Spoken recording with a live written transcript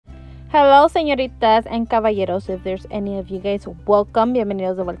Hello, señoritas and caballeros. If there's any of you guys, welcome.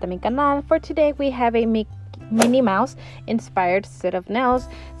 Bienvenidos de vuelta a mi canal. For today, we have a Minnie Mouse inspired set of nails.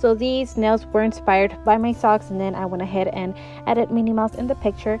 So these nails were inspired by my socks, and then I went ahead and added Minnie Mouse in the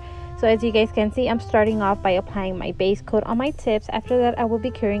picture. So as you guys can see, I'm starting off by applying my base coat on my tips. After that, I will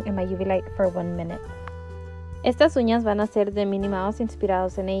be curing in my UV light for 1 minute. Estas uñas van a ser de Minnie Mouse,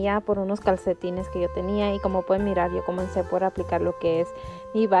 inspirados en ella por unos calcetines que yo tenía, y como pueden mirar, yo comencé por aplicar lo que es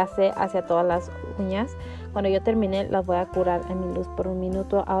mi base hacia todas las uñas. Cuando yo termine, las voy a curar en mi luz por 1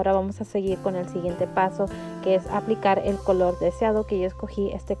 minuto. Ahora vamos a seguir con el siguiente paso, que es aplicar el color deseado, que yo escogí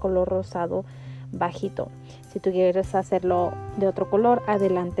este color rosado bajito. Si tú quieres hacerlo de otro color,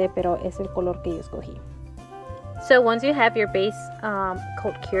 adelante, pero es el color que yo escogí. So once you have your base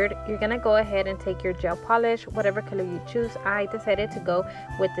coat cured, you're going to go ahead and take your gel polish, whatever color you choose. I decided to go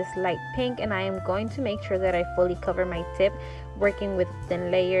with this light pink, and I am going to make sure that I fully cover my tip, working with thin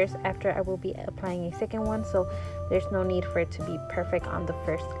layers. After, I will be applying a second one, so there's no need for it to be perfect on the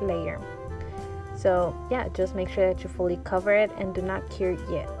first layer. So yeah, just make sure that you fully cover it and do not cure it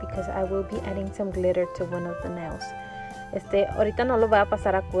yet, because I will be adding some glitter to one of the nails. Ahorita no lo voy a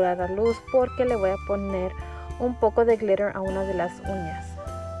pasar a curar a luz porque le voy a poner un poco de glitter a una de las uñas.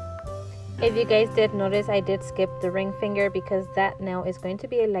 If you guys did notice, I did skip the ring finger because that nail is going to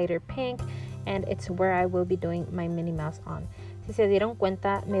be a lighter pink, and it's where I will be doing my Minnie Mouse on. Si se dieron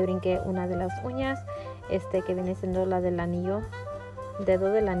cuenta, me brinqué una de las uñas, que viene siendo la del anillo,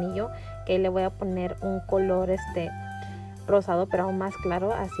 dedo del anillo, que le voy a poner un color rosado, pero aún más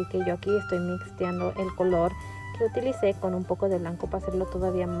claro. Así que yo aquí estoy mixteando el color que utilicé con un poco de blanco para hacerlo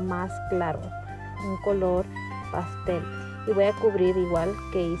todavía más claro, un color pastel, y voy a cubrir igual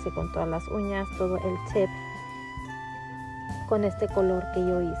que hice con todas las uñas, todo el tip con este color que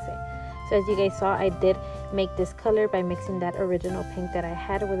yo hice. So as you guys saw, I did make this color by mixing that original pink that I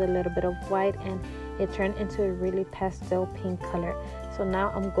had with a little bit of white, and it turned into a really pastel pink color. So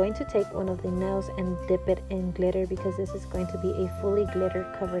now I'm going to take one of the nails and dip it in glitter, because this is going to be a fully glitter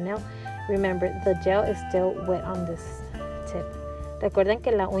cover nail. Remember, the gel is still wet on this tip. Recuerden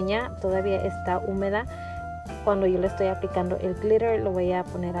que la uña todavía está húmeda. Cuando yo le estoy aplicando el glitter, lo voy a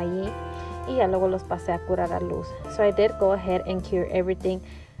poner allí, y ya luego los pasé a curar a luz. So I did go ahead and cure everything,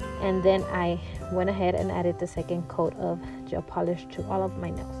 and then I went ahead and added the second coat of gel polish to all of my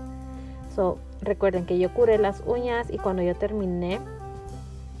nails. So recuerden que yo curé las uñas, y cuando yo terminé,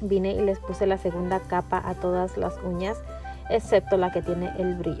 vine y les puse la segunda capa a todas las uñas, excepto la que tiene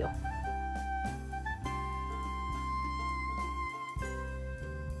el brillo.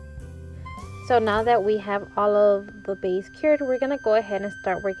 So now that we have all of the base cured, we're going to go ahead and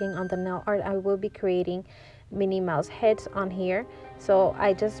start working on the nail art. I will be creating Minnie Mouse heads on here. So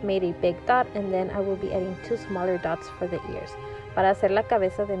I just made a big dot, and then I will be adding 2 smaller dots for the ears. Para hacer la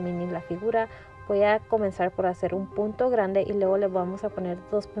cabeza de Minnie, la figura, voy a comenzar por hacer un punto grande, y luego le vamos a poner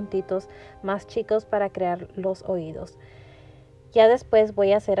 2 puntitos más chicos para crear los oídos. Ya después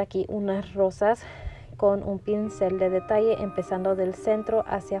voy a hacer aquí unas rosas con un pincel de detalle, empezando del centro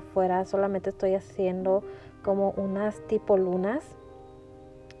hacia afuera. Solamente estoy haciendo como unas tipo lunas,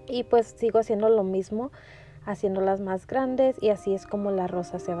 y pues sigo haciendo lo mismo, haciéndolas más grandes, y así es como la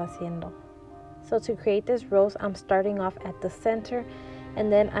rosa se va haciendo. So to create this rose, I'm starting off at the center,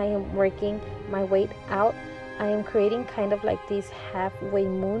 and then I am working my way out. I am creating kind of like these halfway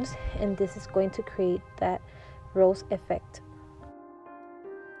moons, and this is going to create that rose effect.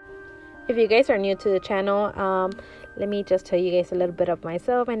 If you guys are new to the channel, let me just tell you guys a little bit of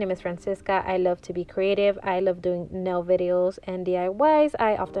myself. My name is Francisca. I love to be creative. I love doing nail videos and DIYs.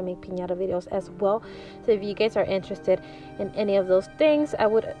 I often make piñata videos as well. So if you guys are interested in any of those things, I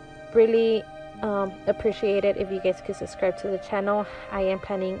would really appreciate it if you guys could subscribe to the channel. I am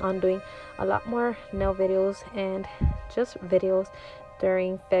planning on doing a lot more nail videos and just videos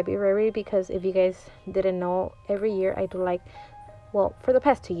during February, because if you guys didn't know, every year I do for the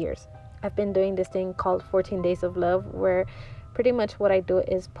past 2 years, I've been doing this thing called 14 Days of Love, where pretty much what I do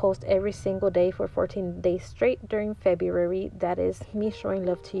is post every single day for 14 days straight during February. That is me showing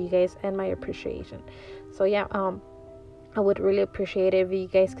love to you guys and my appreciation. So yeah, I would really appreciate it if you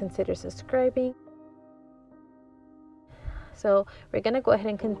guys consider subscribing. So we're gonna go ahead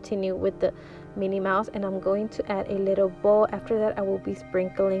and continue with the Minnie Mouse, and I'm going to add a little bow. After that, I will be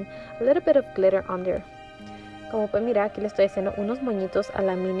sprinkling a little bit of glitter on there. Como pueden mirar, aquí le estoy haciendo unos moñitos a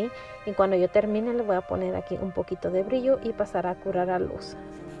la Minnie, y cuando yo termine le voy a poner aquí un poquito de brillo y pasar a curar a luz.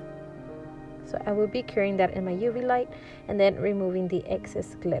 So I will be curing that in my UV light, and then removing the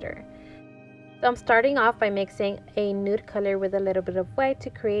excess glitter. So I'm starting off by mixing a nude color with a little bit of white to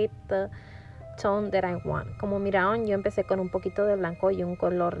create the tone that I want. Como miraron, yo empecé con un poquito de blanco y un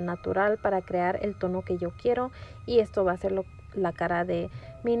color natural para crear el tono que yo quiero, y esto va a ser la cara de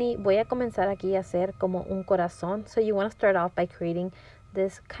Minnie. Voy a comenzar aquí a hacer como un corazón. So you want to start off by creating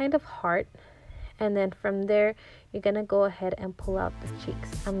this kind of heart, and then from there you're gonna go ahead and pull out the cheeks.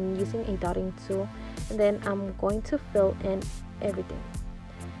 I'm using a dotting tool, and then I'm going to fill in everything.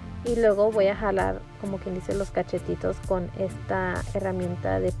 Y luego voy a jalar, como quien dice, los cachetitos con esta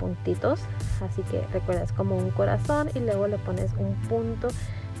herramienta de puntitos. Así que recuerda, es como un corazón y luego le pones un punto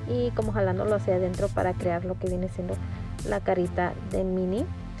y como jalándolo hacia adentro para crear lo que viene siendo la carita de Minnie.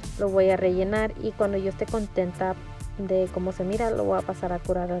 Lo voy a rellenar y cuando yo esté contenta de cómo se mira, lo voy a pasar a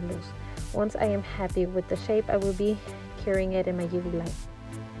curar a luz. Once I am happy with the shape, I will be curing it in my UV light.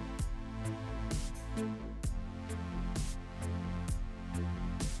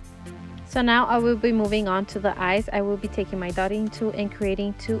 So now I will be moving on to the eyes. I will be taking my dotting tool and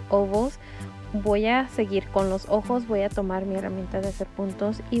creating 2 ovals. Voy a seguir con los ojos, voy a tomar mi herramienta de hacer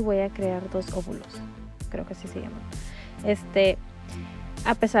puntos y voy a crear 2 óvulos. Creo que así se llama.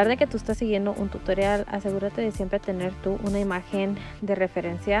 A pesar de que tú estás siguiendo un tutorial, asegúrate de siempre tener tú una imagen de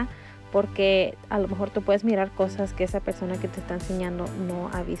referencia, porque a lo mejor tú puedes mirar cosas que esa persona que te está enseñando no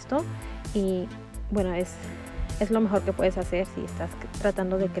ha visto, y bueno, es lo mejor que puedes hacer si estás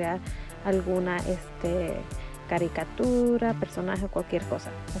tratando de crear alguna caricatura, personaje, cualquier cosa,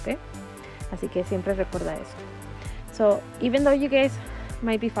 ¿ok? Así que siempre recuerda eso. So even though you guys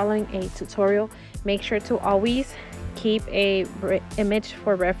might be following a tutorial, make sure to always keep a image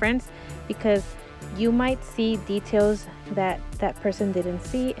for reference, because you might see details that person didn't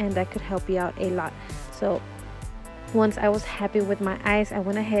see, and that could help you out a lot. So once I was happy with my eyes, I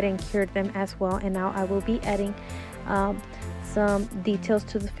went ahead and cured them as well, and now I will be adding some details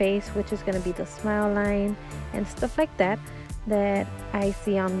to the face, which is going to be the smile line and stuff like that I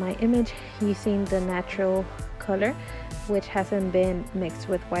see on my image, using the natural color which hasn't been mixed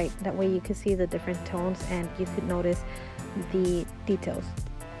with white. That way you can see the different tones and you could notice the details.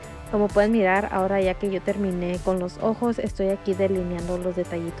 Como pueden mirar, ahora ya que yo terminé con los ojos, estoy aquí delineando los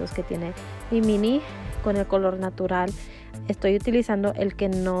detallitos que tiene mi Minnie con el color natural. Estoy utilizando el que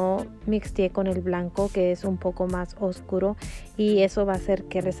no mixteé con el blanco, que es un poco más oscuro, y eso va a hacer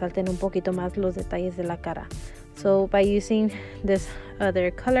que resalten un poquito más los detalles de la cara. So by using this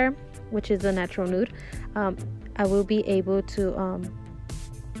other color, which is the natural nude, I will be able to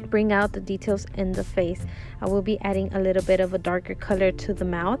bring out the details in the face. I will be adding a little bit of a darker color to the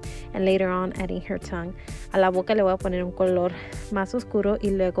mouth, and later on adding her tongue. A la boca le voy a poner un color más oscuro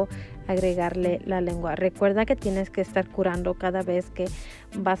y luego agregarle la lengua. Recuerda que tienes que estar curando cada vez que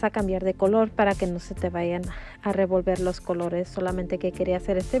vas a cambiar de color para que no se te vayan a revolver los colores. Solamente que quería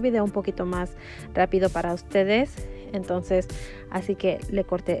hacer este video un poquito más rápido para ustedes, entonces así que le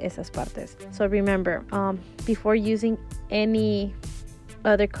corté esas partes. So remember, before using any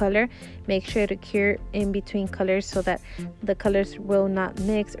other color, make sure to cure in between colors so that the colors will not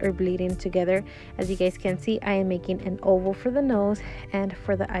mix or bleed in together. As you guys can see, I am making an oval for the nose and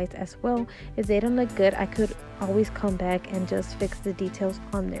for the eyes as well. If they don't look good, I could always come back and just fix the details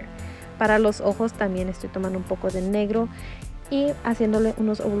on there. Para los ojos también estoy tomando un poco de negro y haciéndole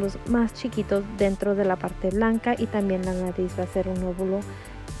unos óvulos más chiquitos dentro de la parte blanca, y también la nariz va a ser un óvulo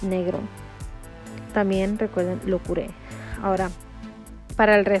negro. También recuerden, lo curé. Ahora,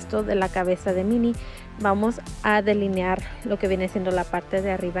 para el resto de la cabeza de Minnie, vamos a delinear lo que viene siendo la parte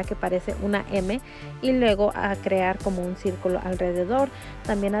de arriba, que parece una M, y luego a crear como un círculo alrededor.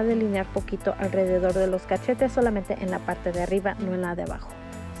 También a delinear poquito alrededor de los cachetes, solamente en la parte de arriba, no en la de abajo.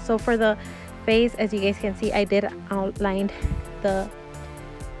 So for the face, as you guys can see, I did outline the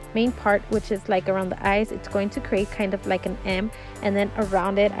main part, which is like around the eyes. It's going to create kind of like an M, and then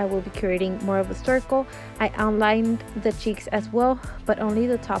around it I will be creating more of a circle. I outlined the cheeks as well, but only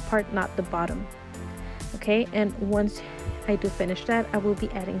the top part, not the bottom. Okay, and once I do finish that, I will be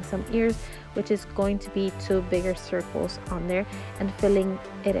adding some ears, which is going to be 2 bigger circles on there, and filling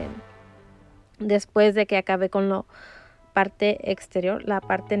it in. Después de que acabe con la parte exterior, la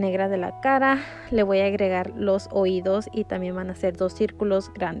parte negra de la cara, le voy a agregar los oídos, y también van a ser 2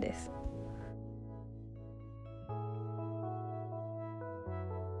 círculos grandes.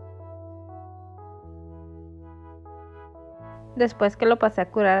 Después que lo pasé a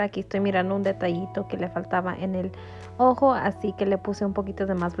curar, aquí estoy mirando un detallito que le faltaba en el ojo, así que le puse un poquito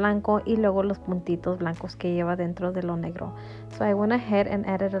de más blanco y luego los puntitos blancos que lleva dentro de lo negro. So I went ahead and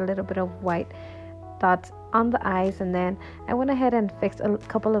added a little bit of white dots on the eyes, and then I went ahead and fixed a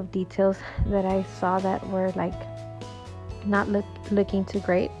couple of details that I saw that were like not looking too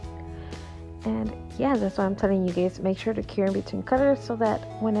great. And yeah, that's why I'm telling you guys, make sure to cure in between colors so that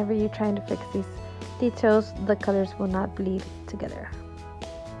whenever you're trying to fix these details, the colors will not bleed together.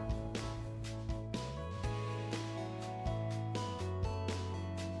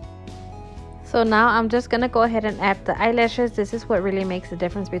 So now I'm just gonna go ahead and add the eyelashes. This is what really makes the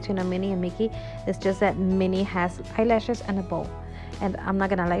difference between a Minnie and Mickey. It's just that Minnie has eyelashes and a bow. And I'm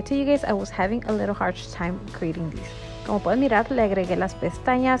not gonna lie to you guys, I was having a little hard time creating these. Como pueden mirar, le agregué las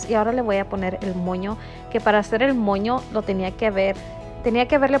pestañas y ahora le voy a poner el moño, que para hacer el moño lo tenía que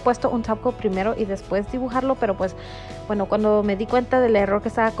haberle puesto un top coat primero y después dibujarlo, pero pues bueno, cuando me di cuenta del error que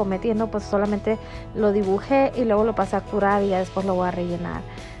estaba cometiendo, pues solamente lo dibujé y luego lo pasé a curar y ya después lo voy a rellenar.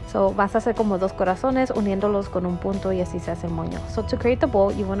 So vas a hacer como dos corazones uniéndolos con un punto y así se hace el moño. So to create the bow,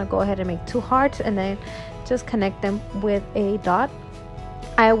 you want to go ahead and make 2 hearts and then just connect them with a dot.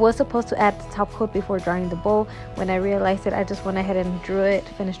 I was supposed to add the top coat before drawing the bow. When I realized it, I just went ahead and drew it,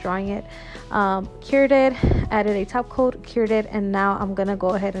 finished drawing it, cured it, added a top coat, cured it, and now I'm gonna go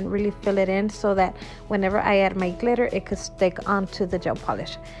ahead and really fill it in so that whenever I add my glitter, it could stick onto the gel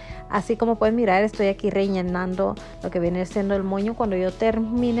polish. Así como pueden mirar, estoy aquí rellenando lo que viene siendo el moño. Cuando yo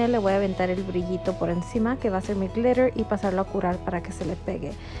termine, le voy a aventar el brillito por encima, que va a ser mi glitter, y pasarlo a curar para que se le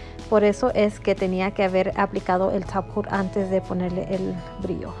pegue. Por eso es que tenía que haber aplicado el top coat antes de ponerle el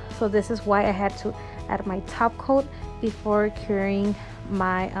brillo. So this is why I had to add my top coat before curing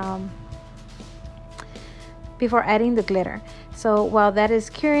my before adding the glitter. So while that is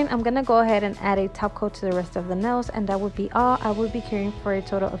curing, I'm gonna go ahead and add a top coat to the rest of the nails, and that would be all. I will be curing for a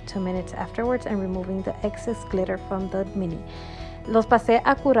total of 2 minutes afterwards and removing the excess glitter from the Minnie. Los pasé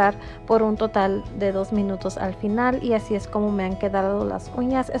a curar por un total de 2 minutos al final, y así es como me han quedado las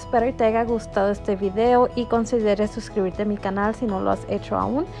uñas. Espero que te haya gustado este video y consideres suscribirte a mi canal si no lo has hecho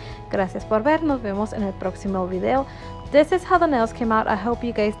aún. Gracias por ver, nos vemos en el próximo video. This is how the nails came out. I hope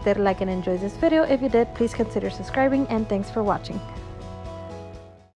you guys did like and enjoy this video. If you did, please consider subscribing, and thanks for watching.